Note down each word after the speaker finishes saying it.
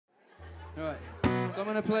Right. So I'm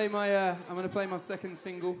gonna play my second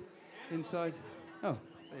single inside. Oh,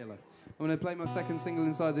 say hello. I'm gonna play my second single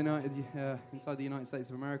inside the United States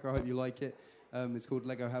of America. I hope you like it. It's called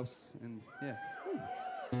Lego House, and yeah.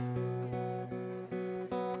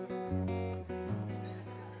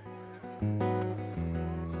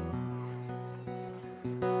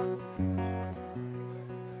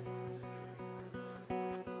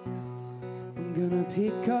 I'm gonna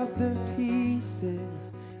pick up the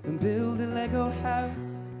pieces and build a Lego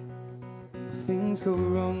house. And if things go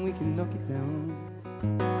wrong, we can knock it down.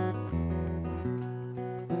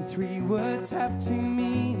 And 3 words have 2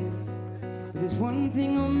 meanings, but there's one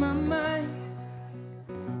thing on my mind.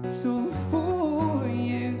 It's all for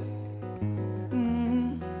you.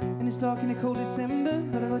 And it's dark in a cold December,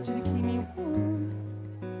 but I got you to keep me warm.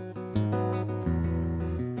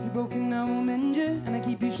 If you're broken, I will mend you, and I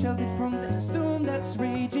keep you sheltered from the storm that's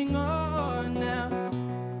raging on now.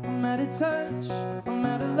 I'm out of touch, I'm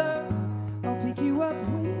out of love. I'll pick you up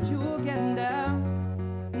when you're getting down.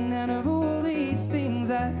 And out of all these things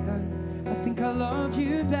I've done, I think I love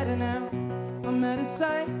you better now. I'm out of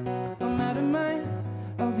sight, I'm out of mind.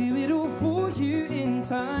 I'll do it all for you in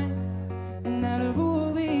time. And out of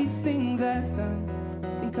all these things I've done, I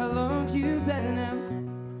think I love you better now.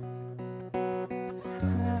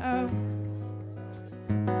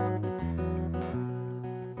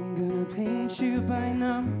 I'm gonna paint you by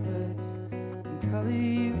numbers and color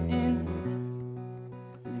you in.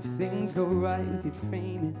 And if things go right, we could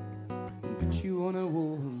frame it and put you on a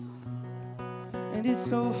wall. And it's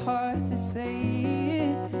so hard to say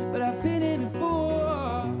it, but I've been here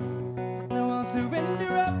before. Now I'll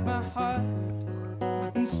surrender up my heart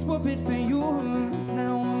and swap it for yours.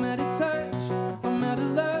 Now I'm out of touch, I'm out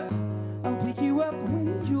of love. I'll pick you up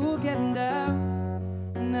when you're getting down.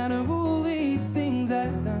 And out of all these things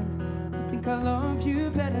I've done, I think I love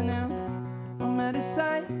you better now. I'm out of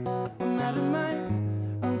sight, I'm out of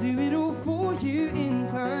mind. I'll do it all for you in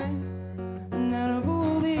time. And out of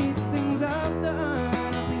all these things I've done,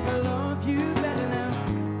 I think I love you better now.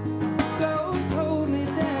 Don't hold me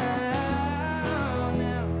down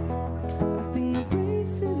now. I think the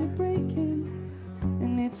braces are breaking,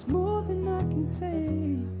 and it's more than I can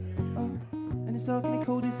take. Oh, and it's dark in a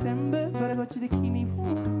cold December, but I got you to keep me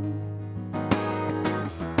warm.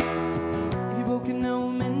 If you're broken, I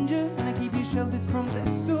will mend you, and I keep you sheltered from the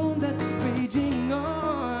storm that's raging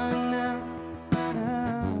on now.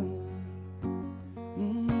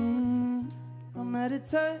 I'm out of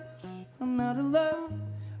touch, I'm out of love.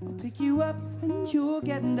 I'll pick you up when you're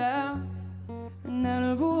getting down. And out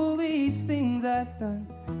of all these things I've done,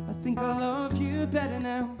 I think I love you better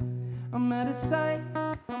now. I'm out of sight,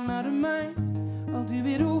 I'm out of mind. I'll do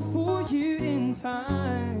it all for you in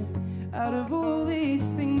time. Out of all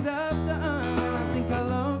these things I've done, I think I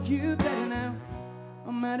love you better now.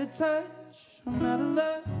 I'm out of touch, I'm out of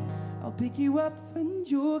love. I'll pick you up when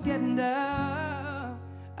you're getting down.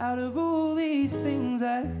 Out of all these things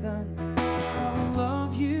I've done, I will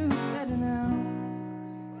love you better now.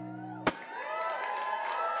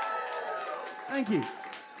 Thank you.